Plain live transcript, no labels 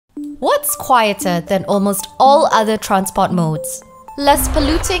What's quieter than almost all other transport modes? Less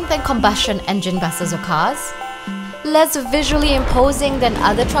polluting than combustion engine buses or cars? Less visually imposing than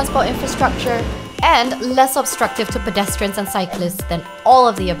other transport infrastructure? And less obstructive to pedestrians and cyclists than all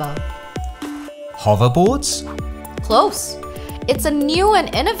of the above? Hoverboards? Close. It's a new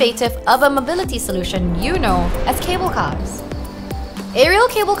and innovative urban mobility solution you know as cable cars. Aerial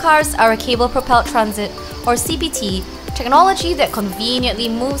cable cars are a cable-propelled transit, or CPT, technology that conveniently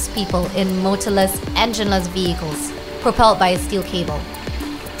moves people in motorless, engineless vehicles, propelled by a steel cable.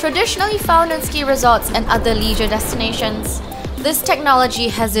 Traditionally found in ski resorts and other leisure destinations, this technology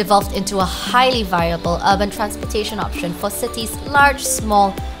has evolved into a highly viable urban transportation option for cities large,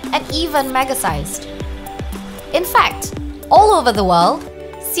 small, and even mega-sized. In fact, all over the world,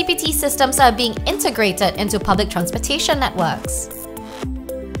 CPT systems are being integrated into public transportation networks.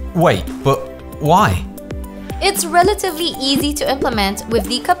 Wait, but why? It's relatively easy to implement with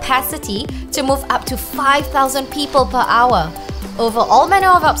the capacity to move up to 5,000 people per hour over all manner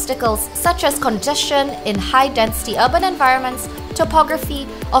of obstacles such as congestion in high-density urban environments, topography,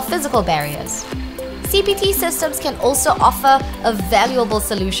 or physical barriers. CPT systems can also offer a valuable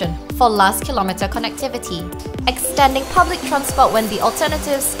solution for last-kilometer connectivity, extending public transport when the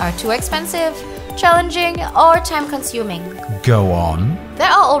alternatives are too expensive, challenging, or time-consuming. Go on. There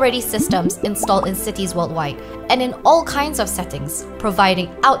are already systems installed in cities worldwide and in all kinds of settings,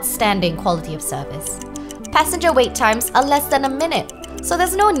 providing outstanding quality of service. Passenger wait times are less than a minute, so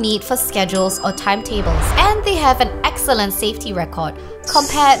there's no need for schedules or timetables, and they have an excellent safety record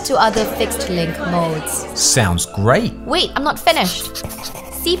compared to other fixed-link modes. Sounds great. Wait, I'm not finished.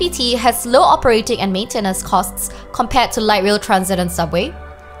 CPT has low operating and maintenance costs compared to light rail transit and subway,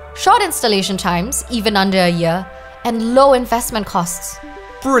 short installation times, even under a year, and low investment costs.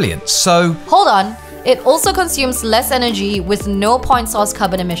 Brilliant. So, hold on. It also consumes less energy with no point source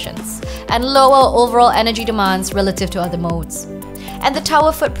carbon emissions and lower overall energy demands relative to other modes. And the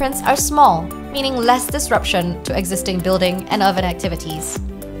tower footprints are small, meaning less disruption to existing building and urban activities.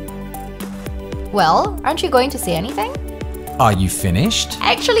 Well, aren't you going to say anything? Are you finished?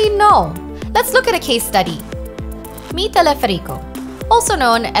 Actually, no. Let's look at a case study. Mi Teleférico, also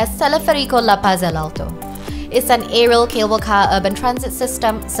known as Teleférico La Paz El Alto, is an aerial cable car urban transit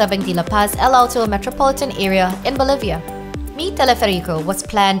system serving the La Paz El Alto metropolitan area in Bolivia. Mi Teleférico was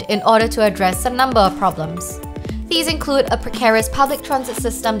planned in order to address a number of problems. These include a precarious public transit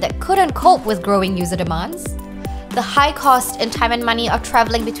system that couldn't cope with growing user demands, the high cost in time and money of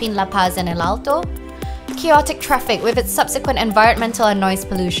traveling between La Paz and El Alto, chaotic traffic with its subsequent environmental and noise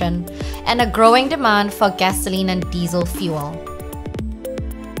pollution, and a growing demand for gasoline and diesel fuel.